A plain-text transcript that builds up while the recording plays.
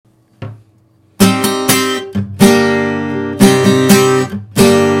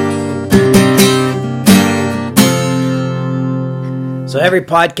So every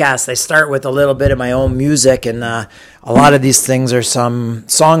podcast, I start with a little bit of my own music, and a lot of these things are some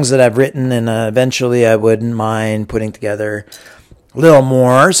songs that I've written, and eventually I wouldn't mind putting together something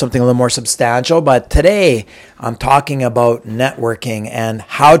a little more substantial. But today I'm talking about networking and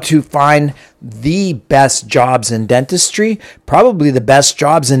how to find the best jobs in dentistry, probably the best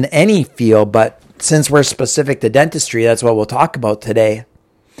jobs in any field, but since we're specific to dentistry, that's what we'll talk about today.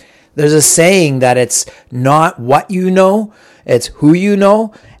 There's a saying that it's not what you know, it's who you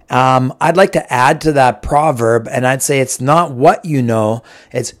know. I'd like to add to that proverb, and I'd say it's not what you know,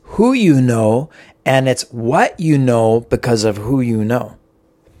 it's who you know, and it's what you know because of who you know.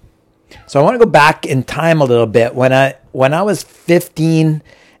 So I want to go back in time a little bit. When I was 15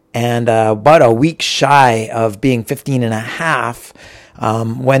 and about a week shy of being 15 and a half,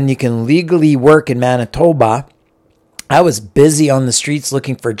 when you can legally work in Manitoba, I was busy on the streets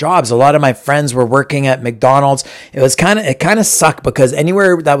looking for jobs. A lot of my friends were working at McDonald's. It kind of sucked because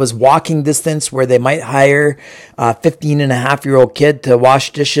anywhere that was walking distance where they might hire a 15 and a half year old kid to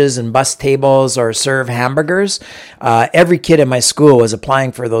wash dishes and bus tables or serve hamburgers, every kid in my school was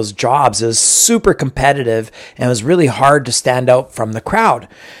applying for those jobs. It was super competitive and it was really hard to stand out from the crowd.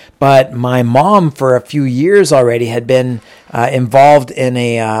 But my mom, for a few years already, had been involved in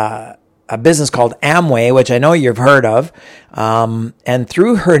a business called Amway, which I know you've heard of. And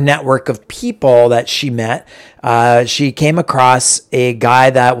through her network of people that she met, she came across a guy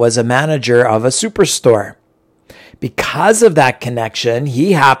that was a manager of a superstore. Because of that connection,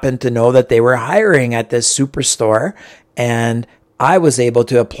 he happened to know that they were hiring at this superstore, and I was able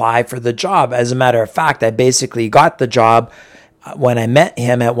to apply for the job. As a matter of fact, I basically got the job when I met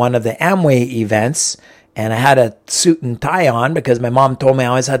him at one of the Amway events. And I had a suit and tie on because my mom told me I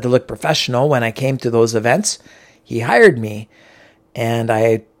always had to look professional when I came to those events. He hired me, and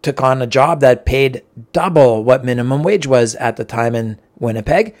I took on a job that paid double what minimum wage was at the time in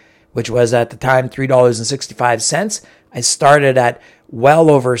Winnipeg, which was at the time $3.65. I started at well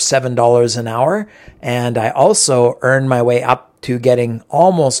over $7 an hour, and I also earned my way up to getting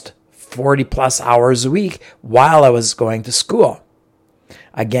almost 40 plus hours a week while I was going to school.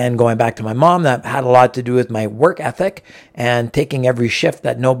 Again, going back to my mom, that had a lot to do with my work ethic and taking every shift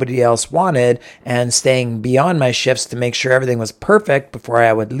that nobody else wanted and staying beyond my shifts to make sure everything was perfect before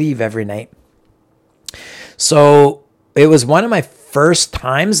I would leave every night. So it was one of my first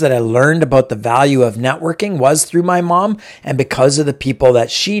times that I learned about the value of networking was through my mom. And because of the people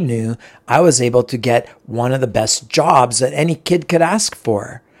that she knew, I was able to get one of the best jobs that any kid could ask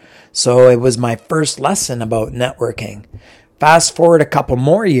for. So it was my first lesson about networking. Fast forward a couple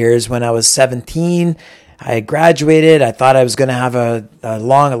more years, when I was 17, I graduated. I thought I was going to have a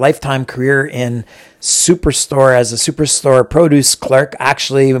lifetime career in Superstore as a Superstore produce clerk.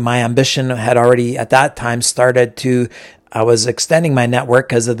 Actually, my ambition had already at that time started to, I was extending my network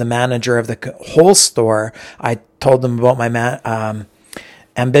because of the manager of the whole store. I told them about my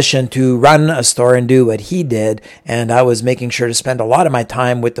ambition to run a store and do what he did. And I was making sure to spend a lot of my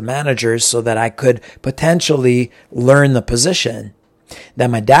time with the managers so that I could potentially learn the position.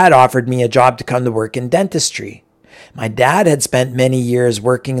 Then my dad offered me a job to come to work in dentistry. My dad had spent many years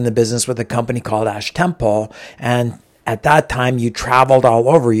working in the business with a company called Ash Temple, and at that time, you traveled all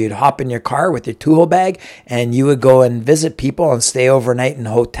over. You'd hop in your car with your tool bag and you would go and visit people and stay overnight in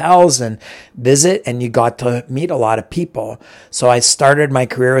hotels and visit, and you got to meet a lot of people. So I started my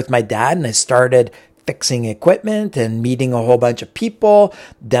career with my dad, and I started fixing equipment and meeting a whole bunch of people,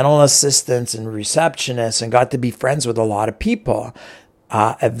 dental assistants and receptionists, and got to be friends with a lot of people.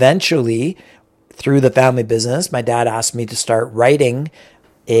 Eventually, through the family business, my dad asked me to start writing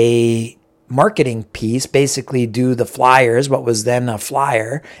a marketing piece, basically do the flyers, what was then a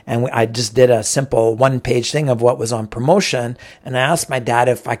flyer. And I just did a simple one-page thing of what was on promotion. And I asked my dad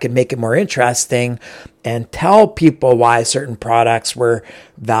if I could make it more interesting and tell people why certain products were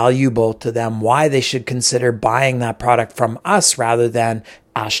valuable to them, why they should consider buying that product from us rather than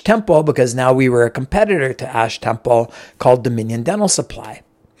Ash Temple, because now we were a competitor to Ash Temple called Dominion Dental Supply.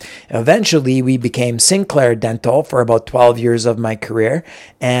 Eventually, we became Sinclair Dental for about 12 years of my career,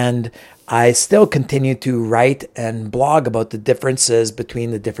 and I still continue to write and blog about the differences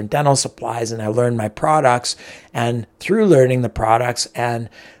between the different dental supplies, and I learned my products. And through learning the products and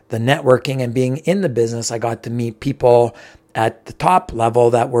the networking and being in the business, I got to meet people at the top level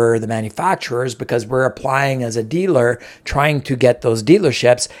that were the manufacturers, because we're applying as a dealer, trying to get those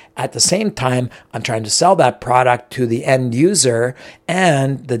dealerships. At the same time, I'm trying to sell that product to the end user,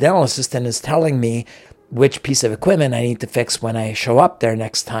 and the dental assistant is telling me which piece of equipment I need to fix when I show up there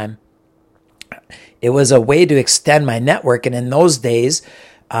next time. It was a way to extend my network. And in those days,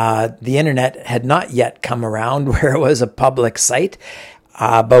 The internet had not yet come around where it was a public site.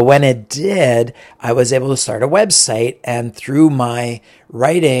 But when it did, I was able to start a website, and through my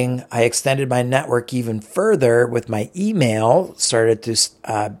writing, I extended my network even further with my email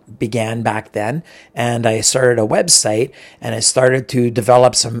began back then. And I started a website, and I started to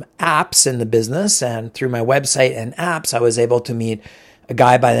develop some apps in the business. And through my website and apps, I was able to meet a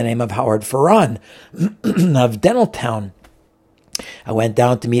guy by the name of Howard Ferron of Dentaltown. I went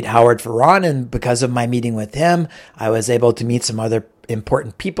down to meet Howard Ferron, and because of my meeting with him, I was able to meet some other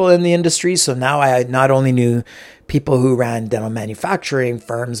important people in the industry. So now I not only knew people who ran dental manufacturing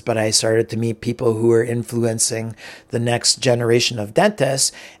firms, but I started to meet people who were influencing the next generation of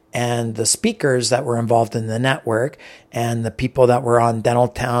dentists, and the speakers that were involved in the network, and the people that were on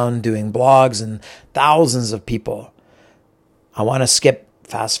Dentaltown doing blogs, and thousands of people. I want to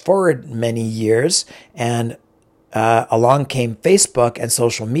fast forward many years, and along came Facebook and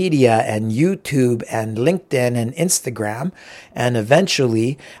social media and YouTube and LinkedIn and Instagram. And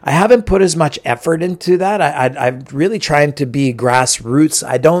eventually, I haven't put as much effort into that. I'm really trying to be grassroots.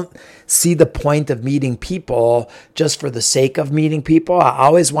 I don't see the point of meeting people just for the sake of meeting people. I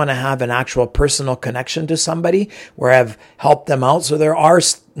always want to have an actual personal connection to somebody where I've helped them out. So there are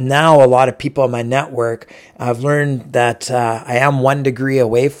now a lot of people in my network. I've learned that I am 1 degree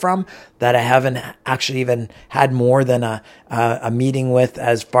away from that. I haven't actually even had more than a meeting with,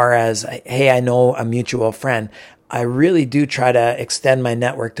 as far as, hey, I know a mutual friend. I really do try to extend my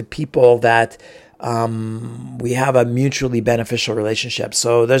network to people that we have a mutually beneficial relationship.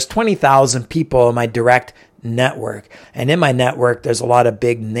 So there's 20,000 people in my direct network. And in my network, there's a lot of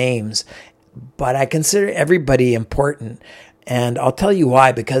big names, but I consider everybody important. And I'll tell you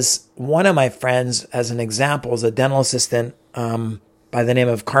why, because one of my friends, as an example, is a dental assistant by the name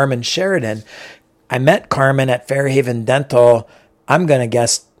of Carmen Sheridan. I met Carmen at Fairhaven Dental, I'm going to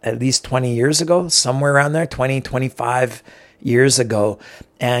guess at least 20 years ago, somewhere around there, 20, 25 years ago.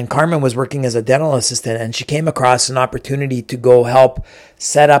 And Carmen was working as a dental assistant, and she came across an opportunity to go help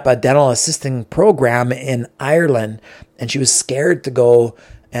set up a dental assisting program in Ireland. And she was scared to go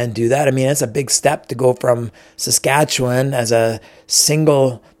and do that. I mean, it's a big step to go from Saskatchewan as a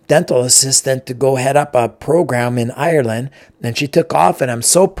single dental assistant to go head up a program in Ireland. And she took off, and I'm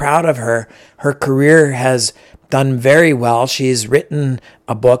so proud of her. Her career has done very well. She's written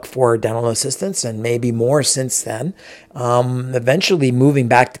a book for dental assistants and maybe more since then. Eventually moving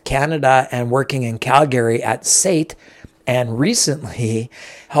back to Canada and working in Calgary at SAIT, and recently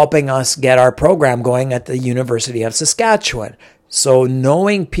helping us get our program going at the University of Saskatchewan. So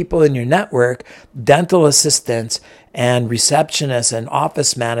knowing people in your network, dental assistants and receptionists and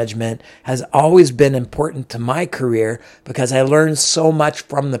office management has always been important to my career, because I learned so much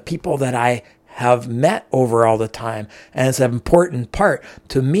from the people that I have met over all the time. And it's an important part.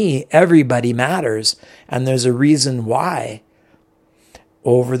 To me, everybody matters. And there's a reason why.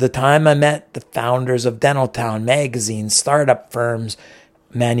 Over the time, I met the founders of Dentaltown magazine, startup firms,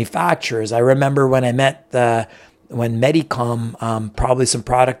 manufacturers. I remember when I met when Medicom, probably some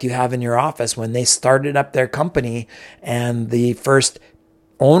product you have in your office, when they started up their company, and the first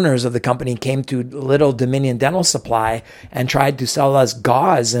owners of the company came to Little Dominion Dental Supply and tried to sell us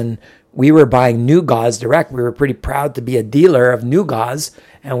gauze, and we were buying new gauze direct. We were pretty proud to be a dealer of new gauze,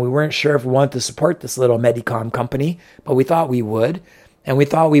 and we weren't sure if we wanted to support this little Medicom company, but we thought we would. And we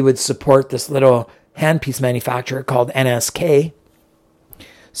thought we would support this little handpiece manufacturer called NSK.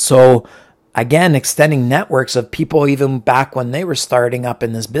 So again, extending networks of people even back when they were starting up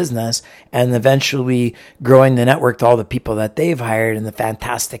in this business, and eventually growing the network to all the people that they've hired and the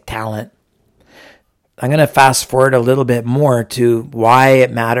fantastic talent. I'm going to fast forward a little bit more to why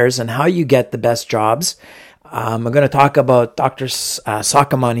it matters and how you get the best jobs. I'm going to talk about Dr.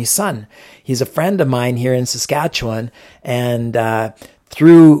 Sakamani's son. He's a friend of mine here in Saskatchewan, and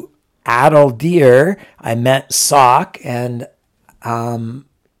through Adel Deer, I met Sok, and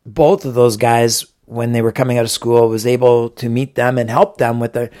both of those guys, when they were coming out of school, was able to meet them and help them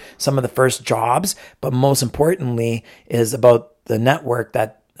with some of the first jobs. But most importantly is about the network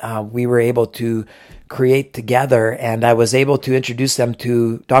that we were able to create together. And I was able to introduce them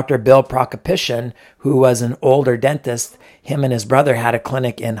to Dr. Bill Prokopishin, who was an older dentist. Him and his brother had a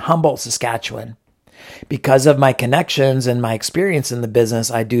clinic in Humboldt, Saskatchewan. Because of my connections and my experience in the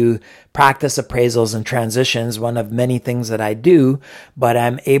business, I do practice appraisals and transitions, one of many things that I do, but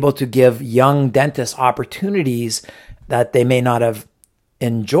I'm able to give young dentists opportunities that they may not have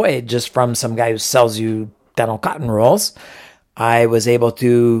enjoyed just from some guy who sells you dental cotton rolls. I was able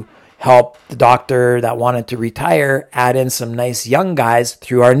to help the doctor that wanted to retire add in some nice young guys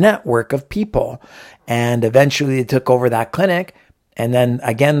through our network of people. And eventually they took over that clinic. And then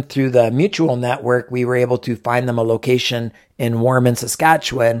again, through the mutual network, we were able to find them a location in Warman,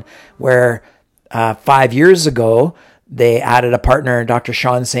 Saskatchewan, where 5 years ago, they added a partner, Dr.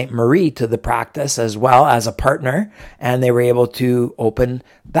 Sean St. Marie, to the practice as well as a partner, and they were able to open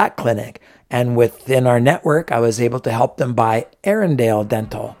that clinic. And within our network, I was able to help them buy Arundel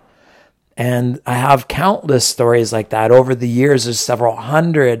Dental. And I have countless stories like that. Over the years, there's several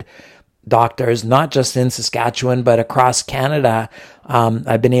hundred doctors, not just in Saskatchewan, but across Canada.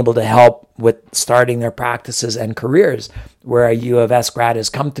 I've been able to help with starting their practices and careers, where a U of S grad has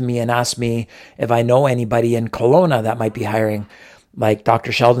come to me and asked me if I know anybody in Kelowna that might be hiring, like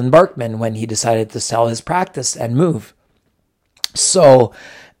Dr. Sheldon Barkman when he decided to sell his practice and move. So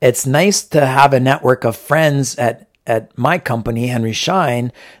it's nice to have a network of friends at my company, Henry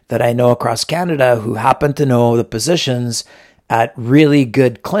Schein, that I know across Canada who happen to know the positions at really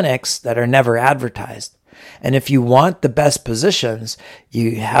good clinics that are never advertised. And if you want the best positions,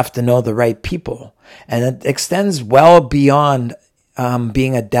 you have to know the right people. And it extends well beyond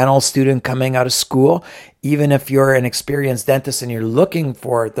being a dental student coming out of school, even if you're an experienced dentist and you're looking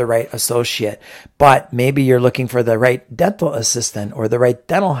for the right associate, but maybe you're looking for the right dental assistant or the right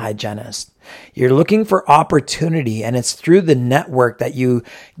dental hygienist. You're looking for opportunity, and it's through the network that you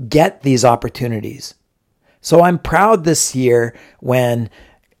get these opportunities. So I'm proud this year when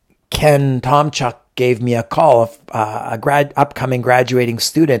Ken Tomchuk gave me a call, upcoming graduating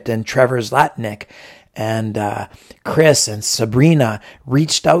student, and Trevor Zlatnik and Chris and Sabrina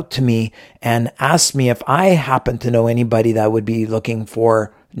reached out to me and asked me if I happen to know anybody that would be looking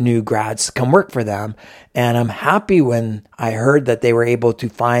for new grads to come work for them. And I'm happy when I heard that they were able to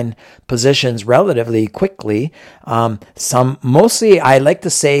find positions relatively quickly. Mostly I like to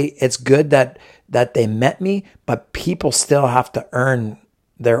say it's good that they met me, but people still have to earn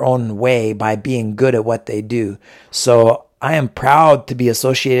their own way by being good at what they do. So I am proud to be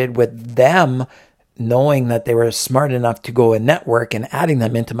associated with them, knowing that they were smart enough to go and network and adding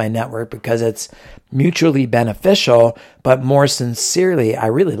them into my network, because it's mutually beneficial, but more sincerely, I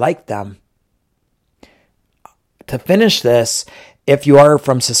really like them. To finish this, if you are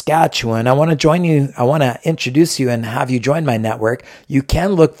from Saskatchewan, I want to introduce you and have you join my network. You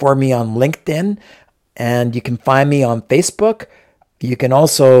can look for me on LinkedIn, and you can find me on Facebook. You can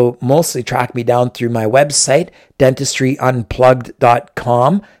also mostly track me down through my website,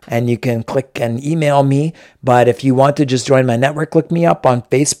 dentistryunplugged.com, and you can click and email me. But if you want to just join my network, look me up on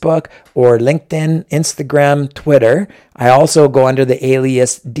Facebook or LinkedIn, Instagram, Twitter. I also go under the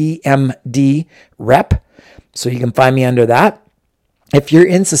alias DMD Rep, so you can find me under that. If you're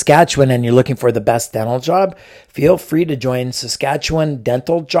in Saskatchewan and you're looking for the best dental job, feel free to join Saskatchewan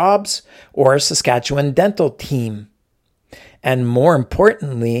Dental Jobs or Saskatchewan Dental Team. And more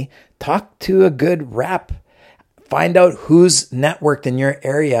importantly, talk to a good rep. Find out who's networked in your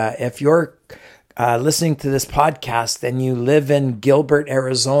area. If you're listening to this podcast and you live in Gilbert,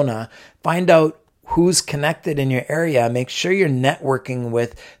 Arizona, find out who's connected in your area. Make sure you're networking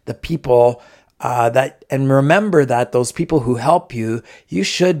with the people and remember that those people who help you, you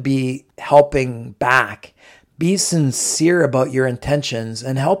should be helping back. Be sincere about your intentions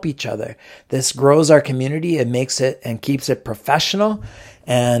and help each other. This grows our community. It makes it and keeps it professional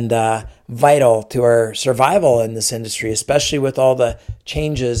and vital to our survival in this industry, especially with all the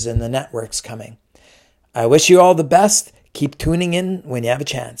changes in the networks coming. I wish you all the best. Keep tuning in when you have a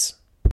chance.